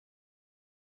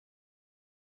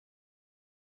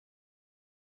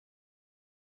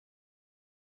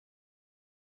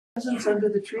Presents under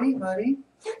the tree, buddy.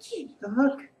 Yucky.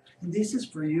 Look, this is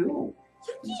for you.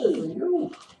 This is for Yucky.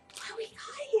 you. What we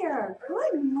got here?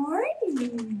 Good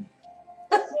morning.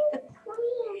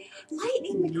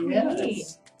 Lightning McQueen.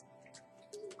 Yes.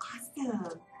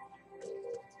 Awesome.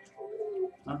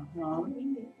 Uh-huh. Oh, we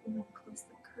need to close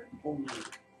the curtain. Oh,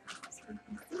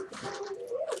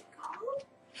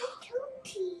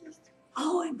 Cookies.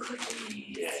 Oh, and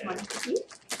cookies. Yeah. Want a cookie?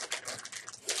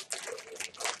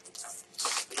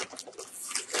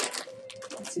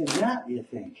 what's in that, you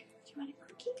think? Do you want a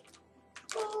cookie?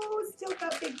 Oh, still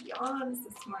got big yawns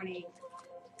this morning.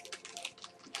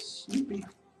 Snoopy.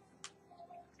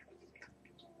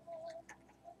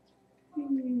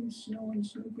 Snow and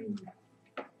Snoopy.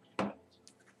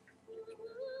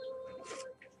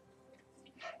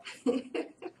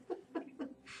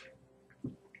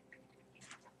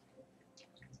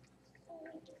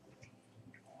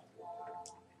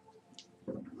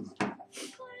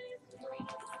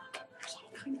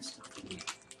 Kind of stuff in there.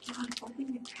 Do you want to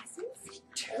open your presents?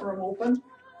 Tear them open.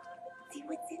 See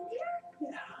what's in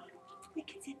there? Yeah. We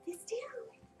can set this down.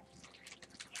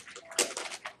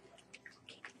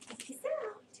 Okay, take this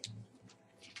out.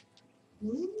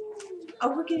 Oh,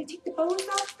 we're going to take the bows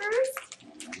off first?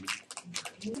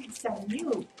 It's a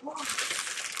new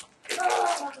box.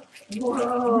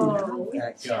 Whoa. You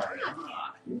got chalk.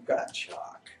 You got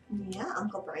chalk. Yeah,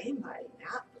 Uncle Brian bought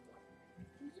that.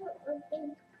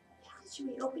 Yeah, should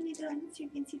we open it up so you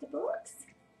can see the books?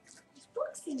 There's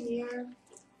books in there.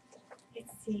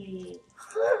 Let's see.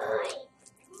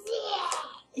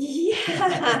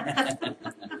 Yeah.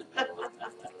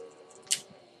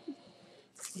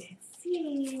 Let's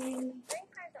see.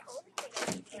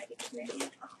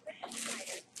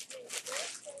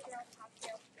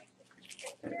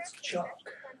 It's chalk.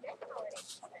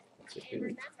 It's a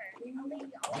bit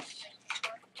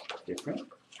different.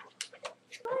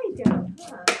 I don't,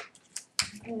 huh?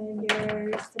 And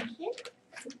there's some hints,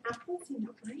 some apples and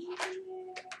oranges.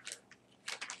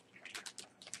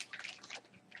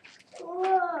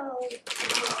 Whoa.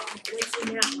 What's in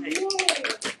that one?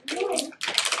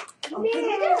 Open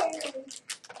it up.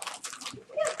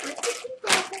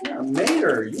 Yeah,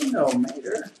 Mater, you know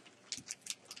Mater.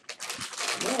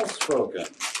 Well spoken.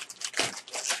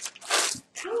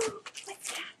 Oh, what's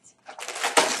that?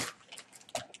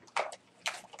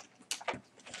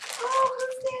 Oh,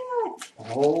 who's that?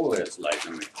 Oh, it's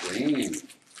Lightning McQueen.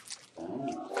 Oh.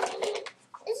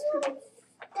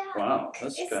 Wow,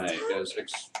 this guy is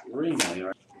extremely.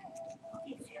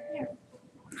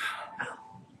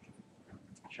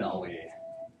 Shall we?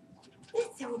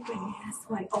 Let's open this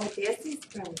one. Oh, this is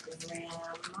from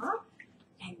Grandma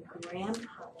and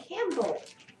Grandpa Campbell.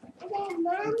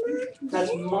 Grandma?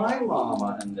 That's my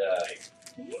mama and daddy.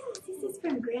 Yes, this is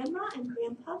from Grandma and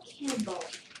Grandpa Campbell.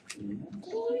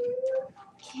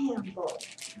 Campbell.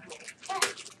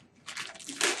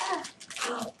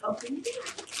 Oh, open it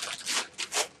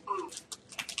up.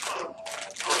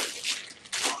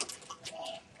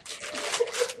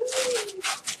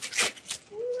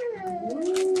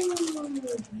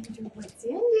 Wonder what's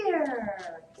in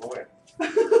there. Boy.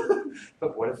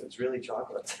 But what if it's really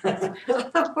chocolate?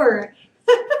 Or,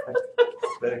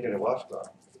 Better get a washcloth.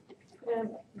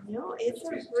 no, it's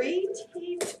a great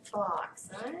taste box.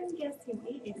 I'm guessing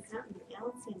maybe something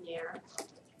else in there.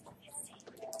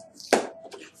 Let's see. There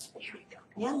we go.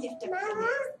 Now lift up.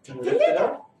 Can you lift it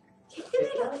up? Take the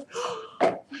lid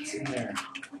off. What's in there?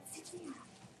 What's in there?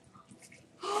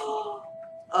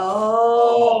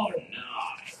 Oh,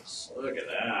 Nice. Look at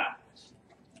that.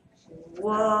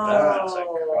 whoa. That's a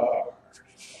car.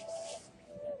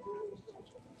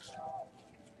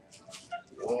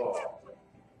 Whoa.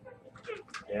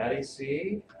 Daddy,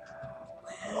 see?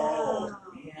 Oh,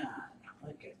 man.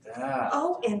 Look at that.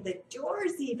 Oh, and the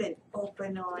door's even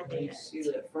open on Can you it. see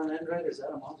that front end right? Is that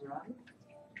a Maserati?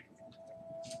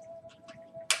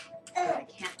 I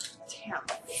can't tell.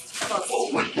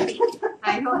 Close.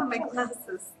 I don't have my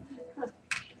glasses.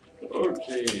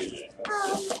 Okay. Okay,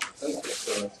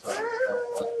 so let's talk about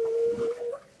that.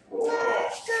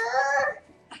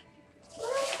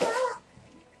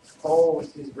 Oh,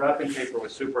 he's wrapping paper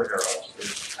with superheroes.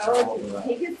 There's all of that.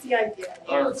 He gets the idea.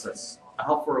 Oh, it's an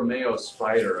Alfa Romeo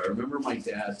Spider. I remember my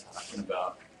dad talking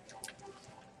about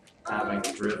having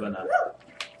driven an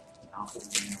Alfa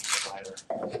Romeo Spider.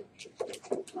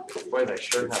 Boy, they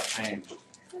sure have pain.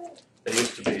 They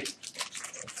used to be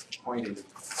pointy.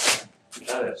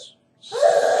 That is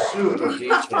super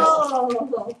detailed.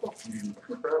 Oh.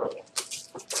 Incredible.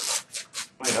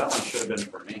 Wait, that one should have been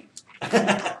for me.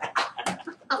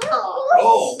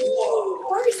 Oh, whoa.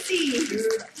 horsey.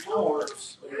 Dude,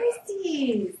 horse.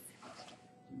 Horsies.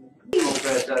 Oh,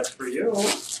 bet that's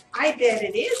bet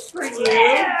it is for you.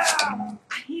 Yeah.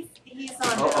 He's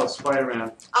on. Uh-oh,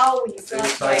 Spider-Man. Oh, he's He's on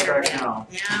sidetracked Spider-Man. now.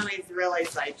 Now he's really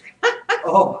sidetracked.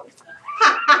 Oh.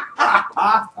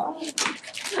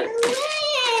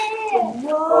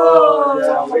 Whoa. Oh,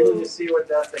 yeah. Wait till you see what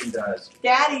that thing does.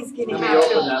 Daddy's gonna Let me have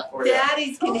open to. that for you.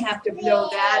 Daddy's gonna have to blow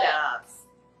that up.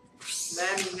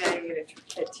 Mommy's not even gonna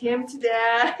attempt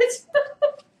that.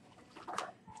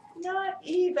 Not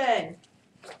even.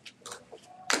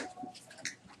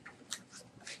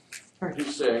 Are you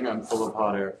saying I'm full of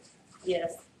hot air?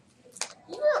 Yes.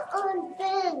 You're on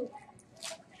Ben.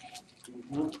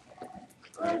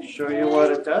 I'll show you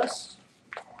what it does.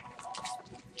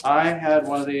 I had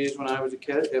one of these when I was a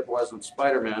kid. It wasn't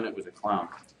Spider-Man, it was a clown.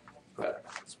 But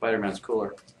Spider-Man's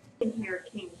cooler. In here,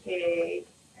 Kincaid.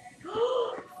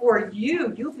 For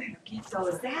you, you better get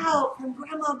those out from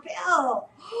Grandma Belle.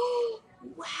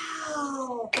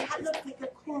 Wow, that looks like a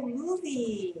cool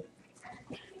movie.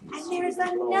 And there's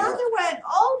another one.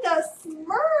 Oh, the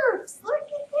Smurfs. Look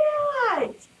at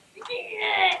that.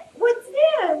 What's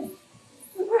this?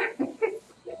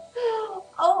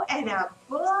 Oh, and a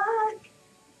book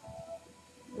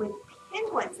with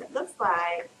penguins, it looks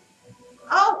like.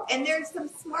 Oh, and there's some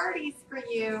Smarties for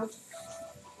you.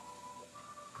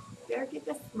 Better get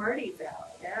the Smarties out,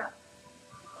 yeah.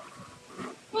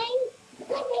 Hey,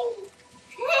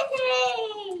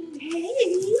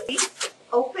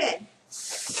 open.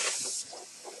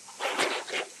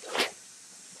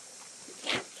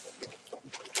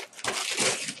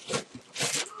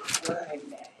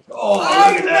 Oh, look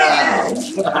at that!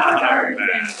 Iron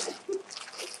Man.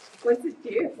 What's it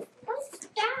do? What's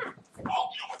that?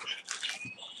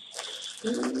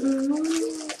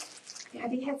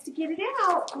 Daddy has to get it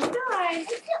out. Hold on.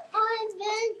 It's an on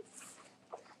Ben.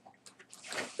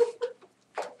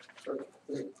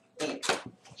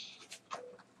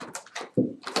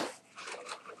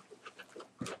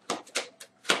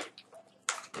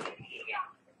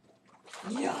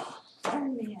 Yeah.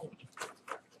 Iron Man.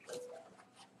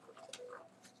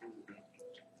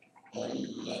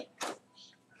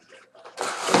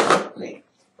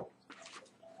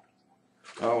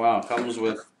 Oh wow, comes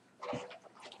with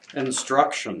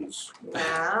instructions.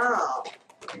 Wow.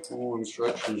 Oh,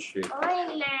 instruction sheet.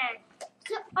 Iron Man.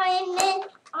 It's an Iron Man.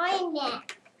 Iron Man.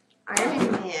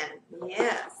 Iron Man.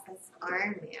 Yes, that's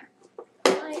Iron Man.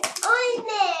 Iron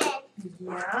Man.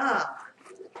 Yeah.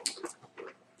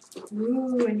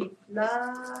 Ooh, and he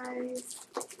flies.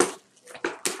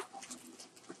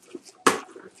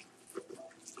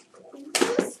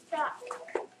 What's that?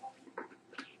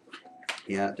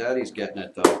 Yeah, Daddy's getting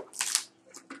it though.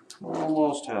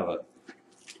 Almost have it.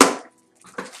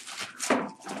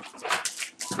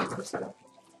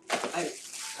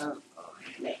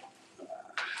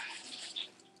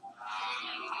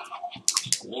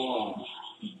 Whoa.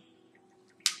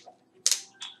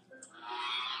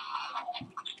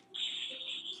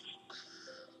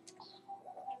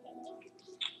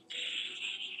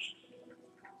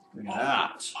 Look at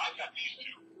that.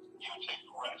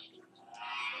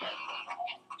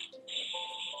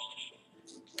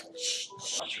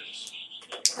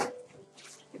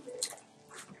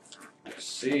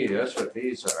 See, that's what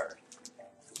these are.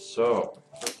 So,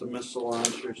 put the missile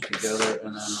launchers together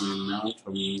and then we mount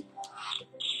them.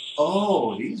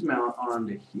 Oh, these mount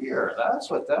onto here.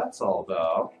 That's what that's all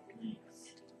about.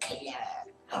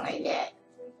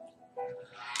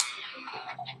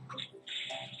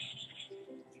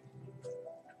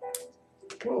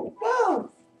 Whoa. Whoa.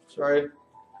 Sorry,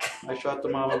 I shot the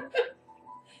mama.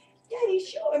 Daddy's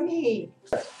showing me.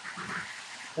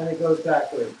 Then it goes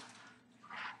backwards.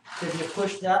 If you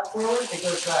push that forward, it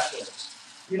goes backwards.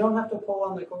 You don't have to pull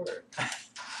on the cord.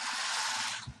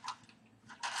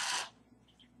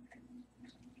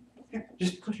 Here,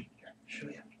 just push it. Here, I'll show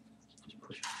you. Just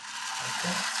push it. Like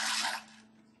that.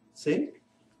 See?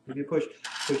 If you push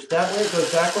that way, it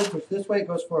goes backwards. Push this way, it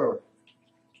goes forward.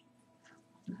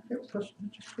 Here, just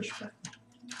push back.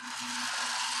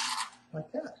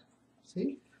 Like that.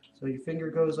 See? So your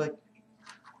finger goes like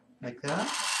that. Look at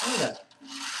that.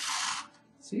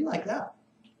 See, like that.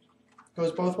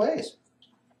 Goes both ways.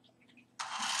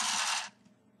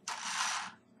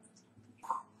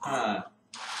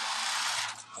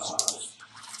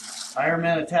 Iron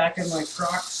Man attacking like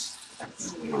Crocs.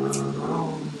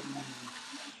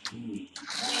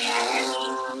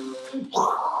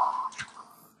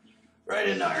 Right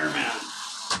into Iron Man.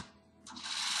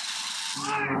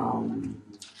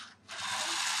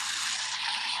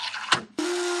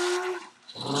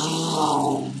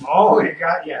 Oh, he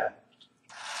got you.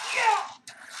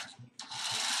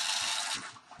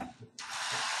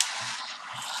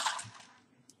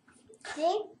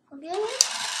 See? Again?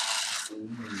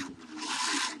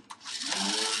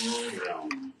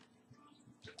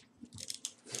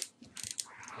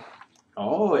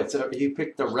 Oh, you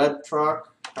picked the red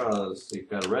truck because you've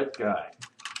got a red guy.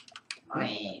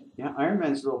 Yeah, Iron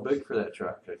Man's a little big for that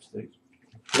truck, I think.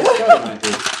 This guy might be.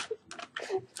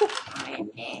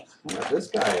 Yeah, this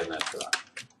guy in that truck.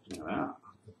 Yeah.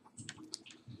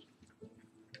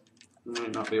 He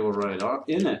might not be able to ride on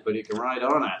in it, but he can ride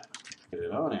on it. Get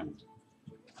it on him.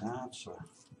 That's a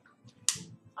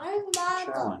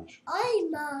challenge.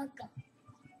 I'm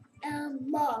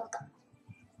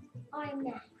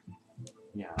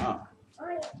Yeah.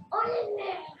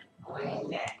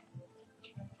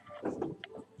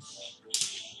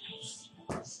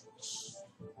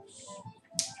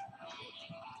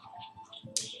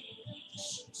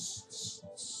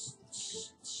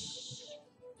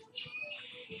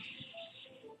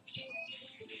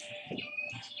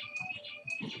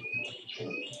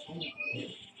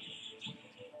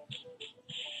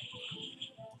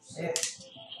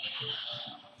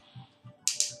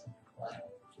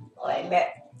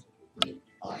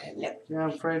 Yeah,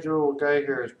 I'm afraid your little guy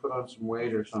here has put on some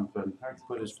weight or something. I have to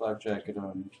put his flak jacket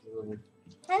on.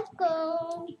 Let's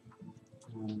go.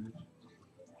 Um,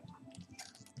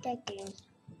 Thank you,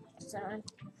 son.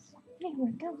 Here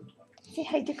we go. Say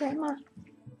hi to Grandma.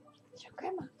 Show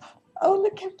Grandma. Oh,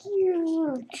 look how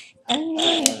cute. Iron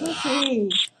Man, isn't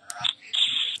he?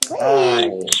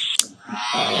 Wait.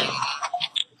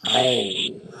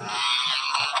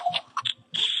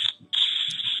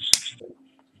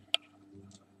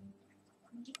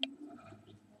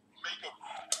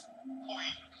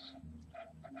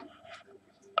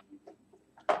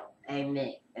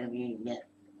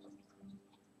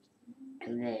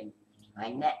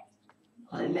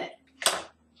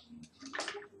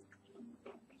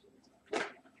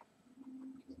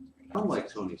 I'm like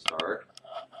Tony Stark.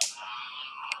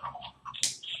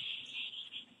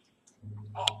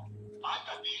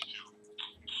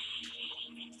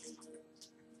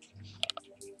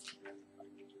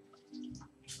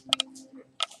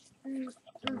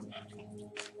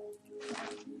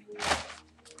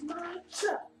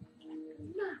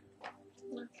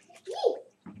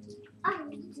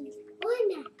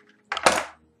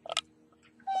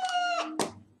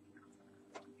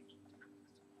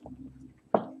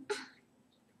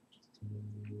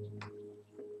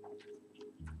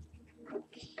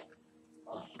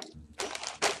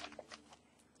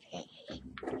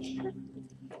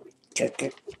 Check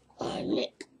it.